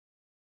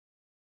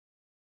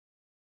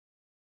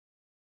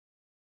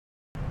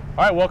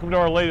All right, welcome to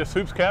our latest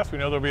Hoopscast. We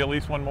know there'll be at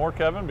least one more,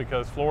 Kevin,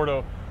 because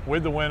Florida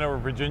with the win over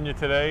Virginia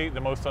today,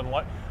 the most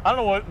unlikely. I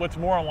don't know what's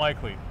more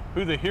unlikely,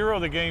 who the hero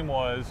of the game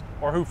was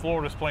or who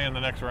Florida's playing the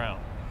next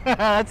round.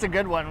 That's a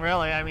good one,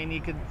 really. I mean, you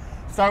could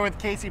start with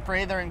Casey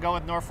Prather and go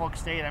with Norfolk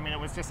State. I mean, it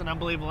was just an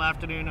unbelievable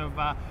afternoon of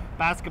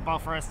basketball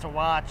for us to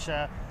watch.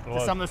 To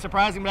some of the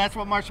surprising, but that's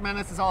what March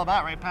Madness is all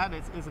about, right, Pat?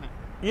 Isn't it?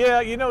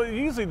 Yeah, you know,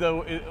 usually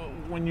though,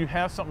 when you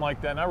have something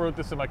like that, and I wrote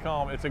this in my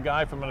column, it's a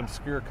guy from an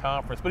obscure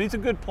conference, but he's a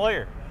good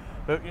player.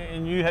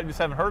 And you just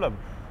haven't heard of him.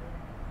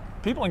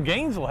 People in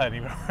Gainesville hadn't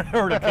even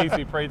heard of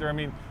Casey Prather. I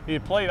mean, he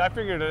had played, I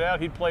figured it out,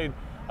 he played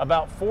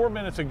about 4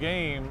 minutes a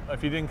game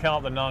if you didn't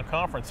count the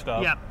non-conference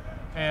stuff. Yeah.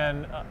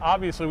 And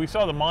obviously we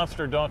saw the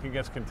monster dunk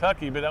against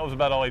Kentucky, but that was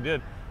about all he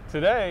did.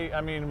 Today,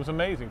 I mean, it was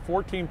amazing.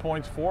 14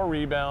 points, 4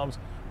 rebounds,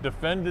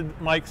 defended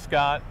Mike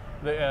Scott.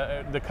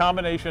 The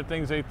combination of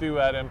things they threw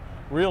at him,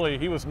 really,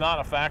 he was not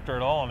a factor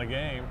at all in the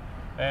game.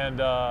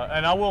 And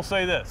I will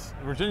say this,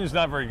 Virginia's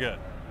not very good.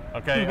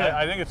 Okay,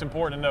 I think it's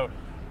important to note,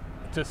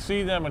 to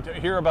see them and to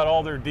hear about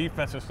all their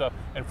defense and stuff,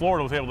 and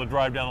Florida was able to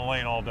drive down the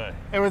lane all day.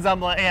 It was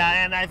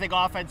yeah, and I think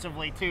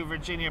offensively too,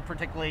 Virginia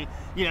particularly,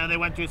 you know, they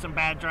went through some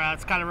bad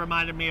droughts. Kind of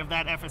reminded me of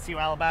that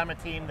FSU Alabama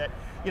team that,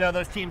 you know,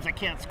 those teams that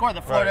can't score,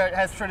 that Florida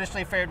has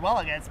traditionally fared well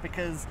against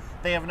because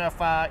they have enough,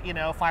 you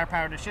know,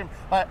 firepower to shoot.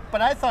 But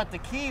I thought the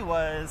key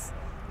was,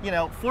 you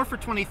know, 4 for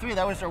 23,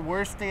 that was their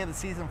worst day of the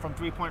season from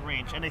three-point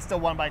range, and they still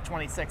won by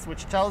 26,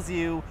 which tells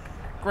you,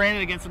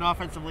 granted against an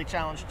offensively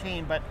challenged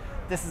team, but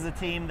this is a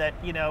team that,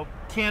 you know,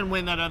 can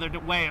win that other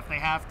way if they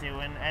have to.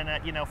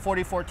 And you know,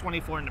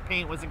 44-24 in the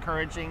paint was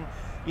encouraging.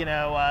 You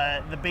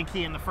know, the big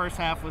key in the first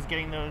half was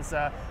getting those,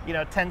 you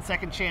know,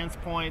 10-second chance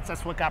points.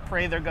 That's what got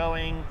Prather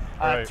going.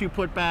 2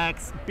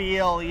 putbacks,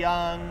 Beal,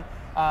 Young,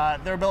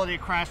 their ability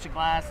to crash the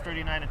glass,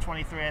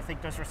 39-23. I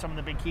think those were some of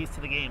the big keys to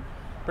the game.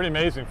 Pretty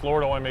amazing.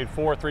 Florida only made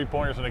 4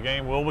 3-pointers in the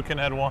game. Wilbekin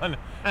had 1, and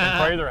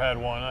Prather had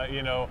 1.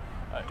 You know,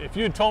 if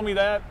you had told me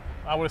that,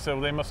 I would have said,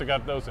 well, they must have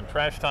got those in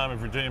trash time and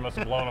Virginia must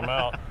have blown them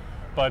out.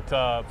 But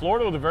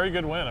Florida was a very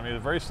good win. I mean, a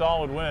very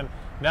solid win.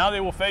 Now they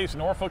will face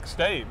Norfolk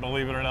State,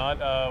 believe it or not.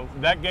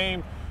 That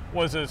game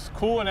was as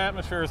cool an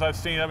atmosphere as I've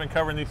seen. I've been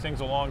covering these things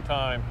a long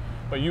time.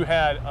 But you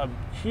had a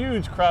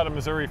huge crowd of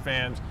Missouri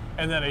fans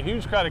and then a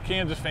huge crowd of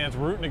Kansas fans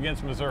rooting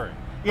against Missouri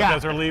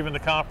because they're leaving the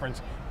conference.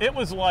 It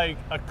was like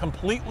a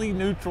completely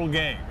neutral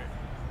game.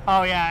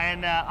 Oh, yeah,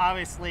 and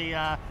obviously,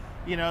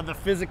 you know, the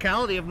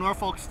physicality of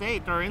Norfolk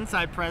State, their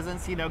inside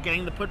presence, you know,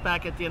 getting the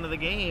putback at the end of the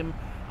game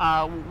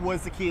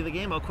was the key to the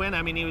game. O'Quinn,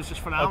 I mean, he was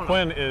just phenomenal.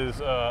 O'Quinn is,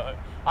 I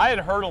had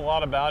heard a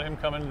lot about him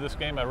coming into this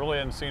game. I really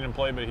hadn't seen him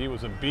play, but he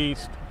was a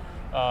beast.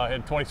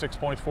 Had 26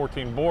 points,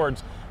 14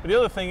 boards. But the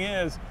other thing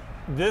is,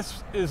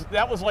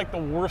 that was like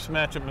the worst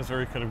matchup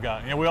Missouri could have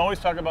gotten. You know, we always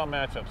talk about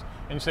matchups.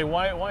 And you say,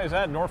 why is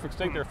that? Norfolk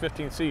State, they're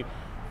 15th seed.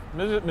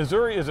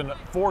 Missouri is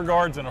 4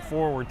 guards and a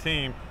forward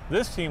team.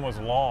 This team was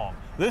long.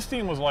 This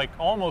team was like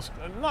almost,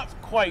 not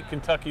quite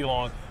Kentucky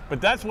long, but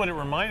that's what it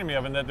reminded me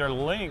of, and that they're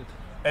linked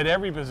at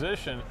every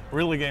position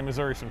really gave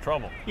Missouri some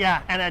trouble.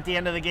 Yeah, and at the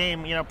end of the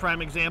game, you know,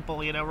 prime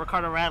example, you know,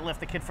 Ricardo Ratliff,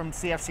 the kid from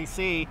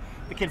CFCC,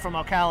 the kid from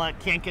Ocala,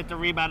 can't get the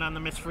rebound on the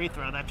missed free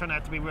throw. That turned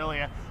out to be really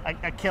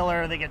a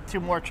killer. They get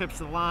 2 more trips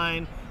to the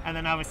line, and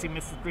then obviously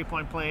missed the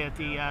three-point play at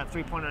the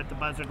three-pointer at the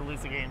buzzer to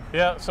lose the game.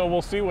 Yeah, so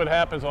we'll see what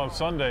happens on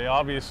Sunday.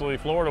 Obviously,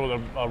 Florida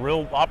with a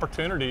real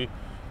opportunity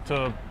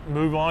to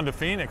move on to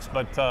Phoenix,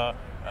 but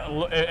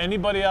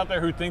anybody out there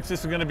who thinks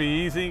this is going to be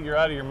easy, you're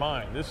out of your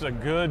mind. This is a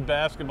good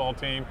basketball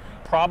team.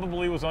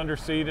 Probably was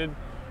underseeded,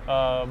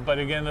 but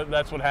again,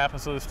 that's what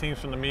happens to those teams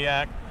from the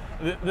MEAC.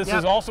 This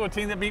is also a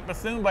team that beat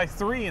Bethune by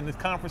 3 in the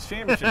conference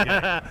championship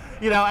game.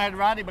 You know, and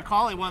Rodney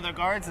McCauley, one of their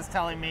guards, is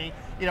telling me,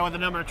 you know, with the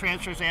number of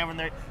transfers they have,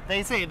 and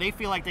they say they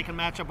feel like they can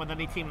match up with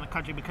any team in the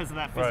country because of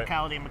that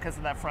physicality and because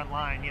of that front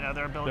line. You know,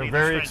 their ability. They're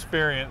very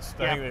experienced.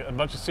 I think a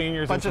bunch of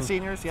seniors,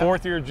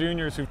 fourth-year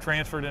juniors who've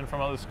transferred in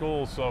from other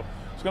schools. So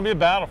it's going to be a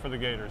battle for the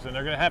Gators, and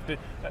they're going to have to.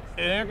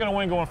 They're going to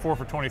win going 4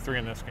 for 23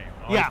 in this game.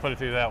 I'll just put it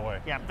to you that way.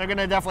 Yeah, they're going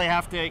to definitely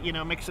have to, you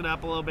know, mix it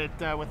up a little bit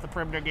with the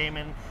perimeter game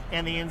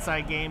and the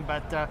inside game,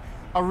 but.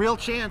 A real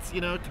chance, you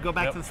know, to go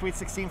back to the Sweet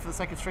 16 for the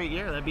 2nd straight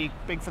year. That'd be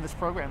big for this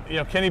program. You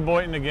know, Kenny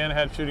Boynton, again,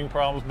 had shooting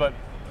problems, but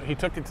he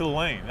took it to the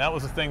lane. That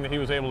was the thing that he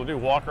was able to do.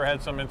 Walker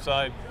had some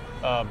inside.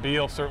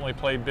 Beal certainly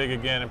played big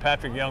again, and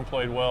Patrick Young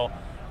played well.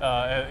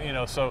 You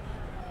know, so,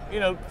 you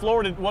know,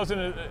 Florida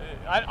wasn't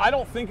I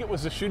don't think it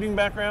was the shooting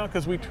background,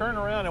 because we turn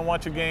around and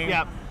watch a game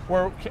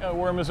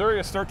where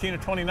Missouri is 13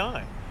 of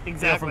 29.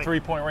 Exactly. You know, from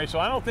three-point range. So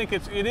I don't think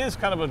it is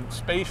kind of a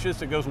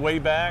spacious, it goes way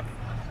back,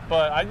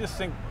 but I just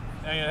think,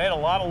 I mean, they had a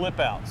lot of lip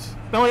outs.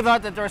 Billy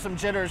thought that there were some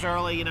jitters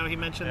early. You know, he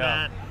mentioned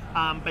that.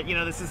 But, you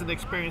know, this is an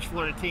experienced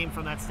Florida team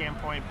from that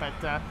standpoint.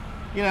 But,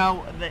 you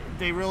know,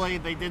 they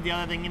did the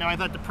other thing. You know, I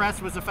thought the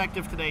press was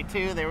effective today,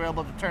 too. They were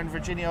able to turn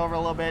Virginia over a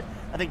little bit.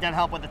 I think that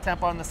helped with the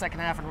tempo in the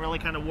second half and really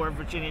kind of wore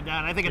Virginia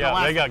down. I think in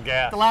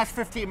the last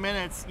 15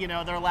 minutes, you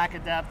know, their lack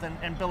of depth,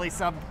 and Billy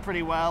subbed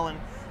pretty well. And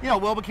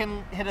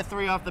Wilbekin hit a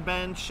 3 off the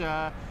bench.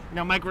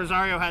 Mike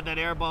Rosario had that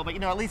air ball, but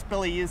at least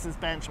Billy used his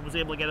bench and was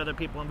able to get other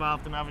people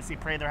involved, and obviously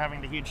Prather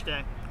having the huge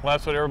day. Well,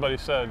 that's what everybody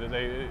said.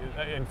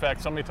 In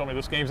fact, somebody told me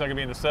this game's not going to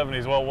be in the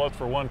 70s. Well, it was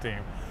for one team.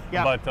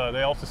 Yeah. But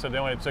they also said they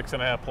only had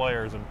 6.5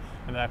 players, and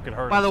that could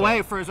hurt. By the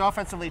way, for as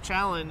offensively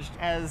challenged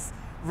as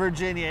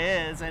Virginia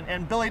is,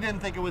 and Billy didn't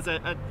think it was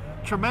a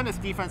tremendous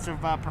defensive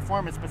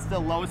performance, but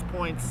still lowest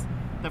points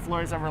that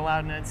Florida's ever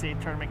allowed in an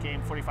NCAA tournament game,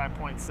 45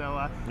 points.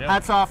 So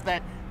hats off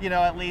that,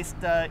 at least,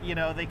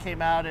 they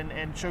came out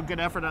and showed good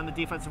effort on the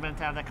defensive end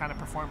to have that kind of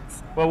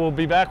performance. Well, we'll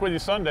be back with you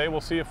Sunday.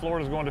 We'll see if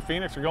Florida's going to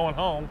Phoenix or going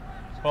home.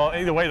 Well,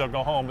 either way, they'll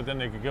go home, but then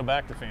they could go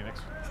back to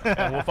Phoenix.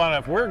 And we'll find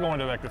out if we're going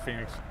back to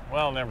Phoenix.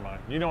 Well, never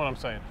mind. You know what I'm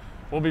saying.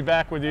 We'll be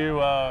back with you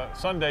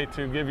Sunday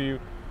to give you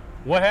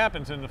what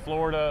happens in the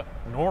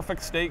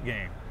Florida-Norfolk State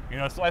game.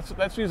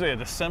 That's usually a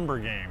December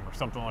game or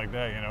something like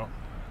that,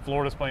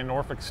 Florida's playing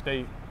Norfolk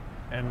State.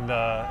 And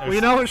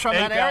who's from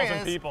that area?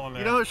 8,000 people in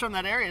there. Who's from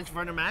that area? It's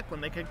Vernon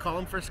Macklin. They could call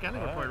him for a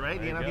scouting report,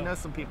 right? He knows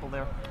some people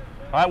there.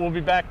 All right, we'll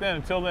be back then.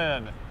 Until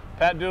then,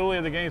 Pat Dooley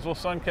of the Gainesville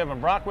Sun, Kevin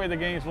Brockway of the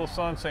Gainesville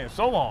Sun saying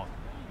so long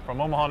from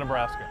Omaha,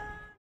 Nebraska.